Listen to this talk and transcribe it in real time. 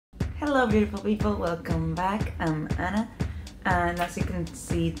Hello beautiful people, welcome back. I'm Anna, and as you can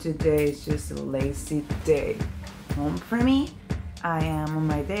see, today is just a lazy day home for me. I am on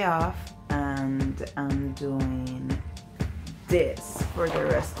my day off and I'm doing this for the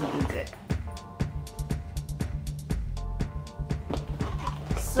rest of the day.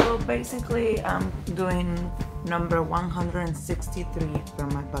 So basically I'm doing number 163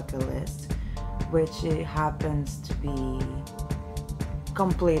 from my bucket list, which it happens to be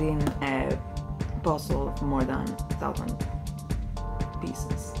completing a puzzle of more than 1,000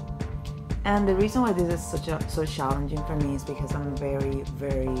 pieces. And the reason why this is so challenging for me is because I'm very,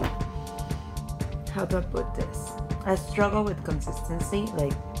 how do I put this? I struggle with consistency,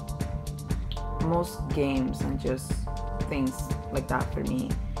 like most games and just things like that for me.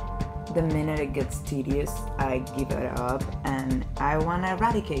 The minute it gets tedious, I give it up, and I want to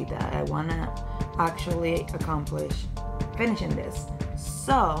eradicate that. I want to actually accomplish finishing this.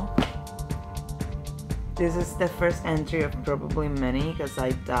 So this is the first entry of probably many, because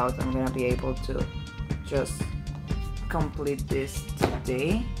I doubt I'm gonna be able to just complete this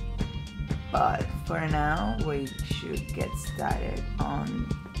today, but for now we should get started on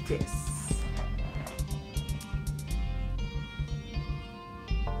this.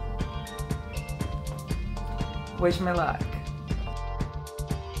 Wish me luck.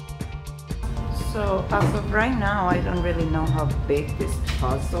 So as of right now, I don't really know how big this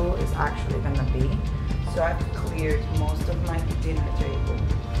puzzle is actually gonna be. So I've cleared most of my dinner table,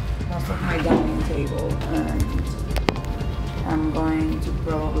 most of my dining table, and I'm going to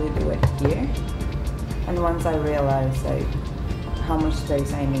probably do it here. And once I realize how much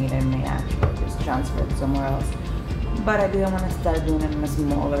space I need, I may actually just transfer it somewhere else. But I didn't want to start doing it on a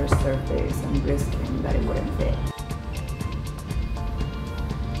smaller surface and risking that it wouldn't fit.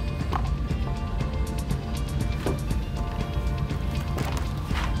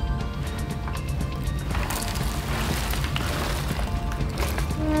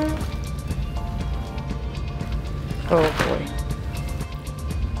 Oh boy.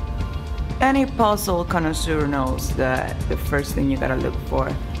 Any puzzle connoisseur knows that the first thing you gotta look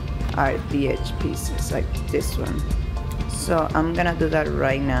for are the edge pieces, like this one. So I'm gonna do that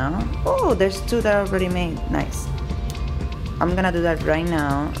right now. Oh, there's two that are already made. Nice. I'm gonna do that right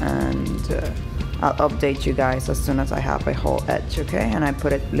now, and I'll update you guys as soon as I have a whole edge, okay? And I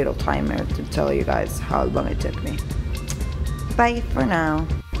put a little timer to tell you guys how long it took me. Bye for now.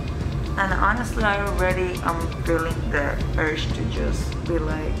 And honestly, I already am feeling the urge to just be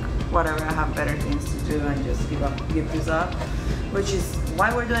like, whatever, I have better things to do, and just give this up, which is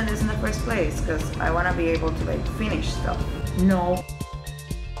why we're doing this in the first place, because I want to be able to like finish stuff. No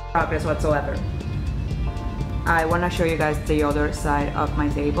progress whatsoever. I want to show you guys the other side of my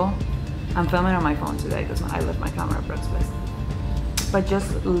table. I'm filming on my phone today because I left my camera at Brooks Place. But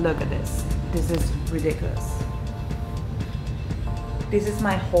just look at this. This is ridiculous. This is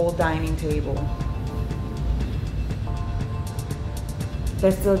my whole dining table.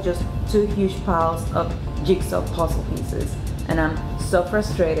 There's still just two huge piles of jigsaw puzzle pieces, and I'm so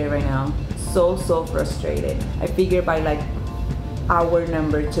frustrated right now. So frustrated. I figure by like hour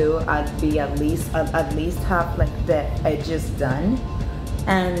number 2, I'd be at least have like the edges done,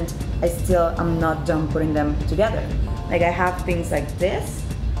 and I'm not done putting them together. Like I have things like this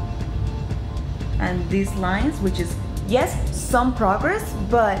and these lines, which is, yes, some progress,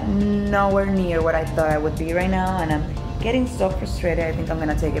 but nowhere near what I thought I would be right now, and I'm getting so frustrated. I think I'm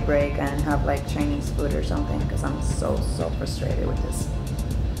gonna take a break and have like Chinese food or something, because I'm so frustrated with this.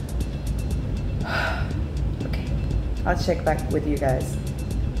 Okay, I'll check back with you guys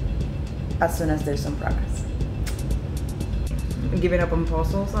as soon as there's some progress. Giving up on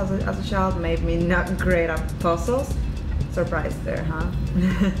puzzles as a child made me not great at puzzles. Surprise there, huh?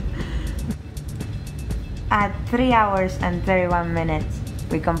 At 3 hours and 31 minutes,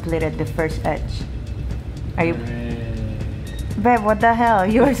 we completed the first edge. Are you... Babe, what the hell?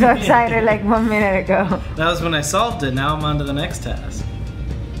 You were so excited like 1 minute ago. That was when I solved it. Now I'm on to the next task.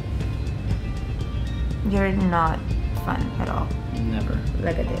 You're not fun at all. Never.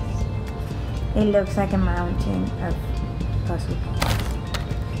 Look at this. It looks like a mountain of puzzle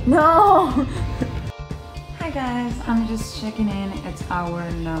pieces. No! Hi guys, I'm just checking in. It's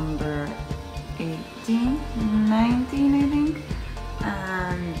hour number 18, 19 I think,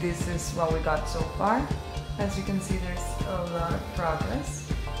 and this is what we got so far. As you can see, there's a lot of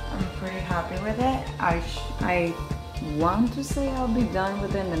progress. I'm pretty happy with it. I want to say I'll be done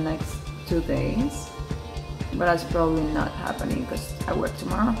within the next 2 days, but that's probably not happening because I work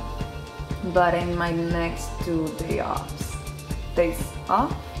tomorrow. But in my next 2 days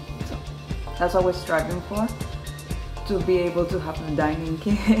off, so that's what we're striving for, to be able to have the dining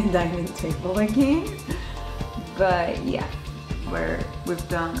table again. But yeah, we're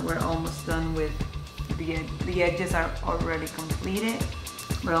almost done with the edges are already completed.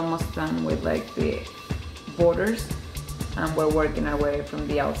 We're almost done with like the borders, and we're working our way from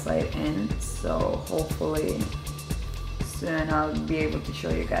the outside in. So hopefully soon I'll be able to show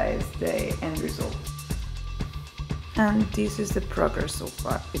you guys the end result. And this is the progress so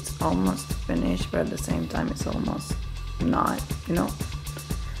far. It's almost finished, but at the same time it's almost not, you know,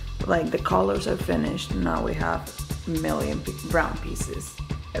 like the colors are finished. Now we have a million brown pieces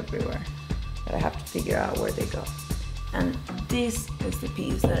everywhere that I have to figure out where they go. And this is the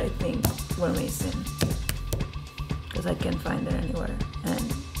piece that I think we're missing, because I can't find it anywhere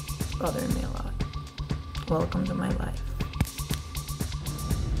and it's bothering me a lot. Welcome to my life.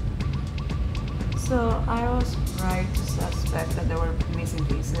 So I was right to suspect that there were missing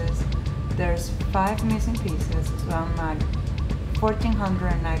pieces. There's 5 missing pieces, so I'm at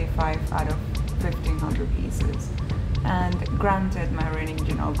 1,495 out of 1,500 pieces. And granted, my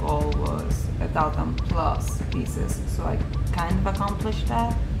original goal was 1,000 plus pieces, so I kind of accomplished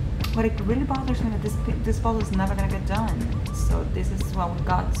that. But it really bothers me that this puzzle is never gonna get done. So this is what we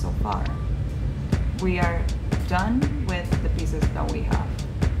got so far. We are done with the pieces that we have.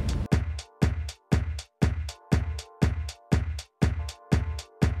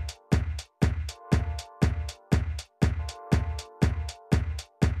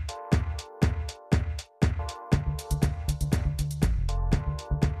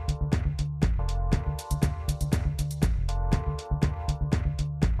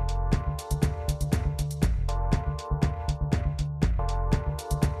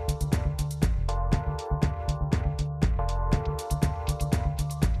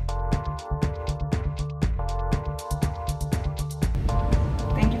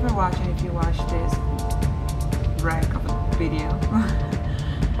 For watching, if you watch this wreck of a video.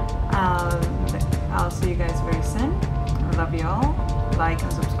 I'll see you guys very soon. I love you all. Like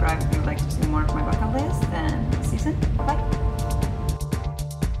and subscribe if you'd like to see more of my bucket list, and see you soon. Bye.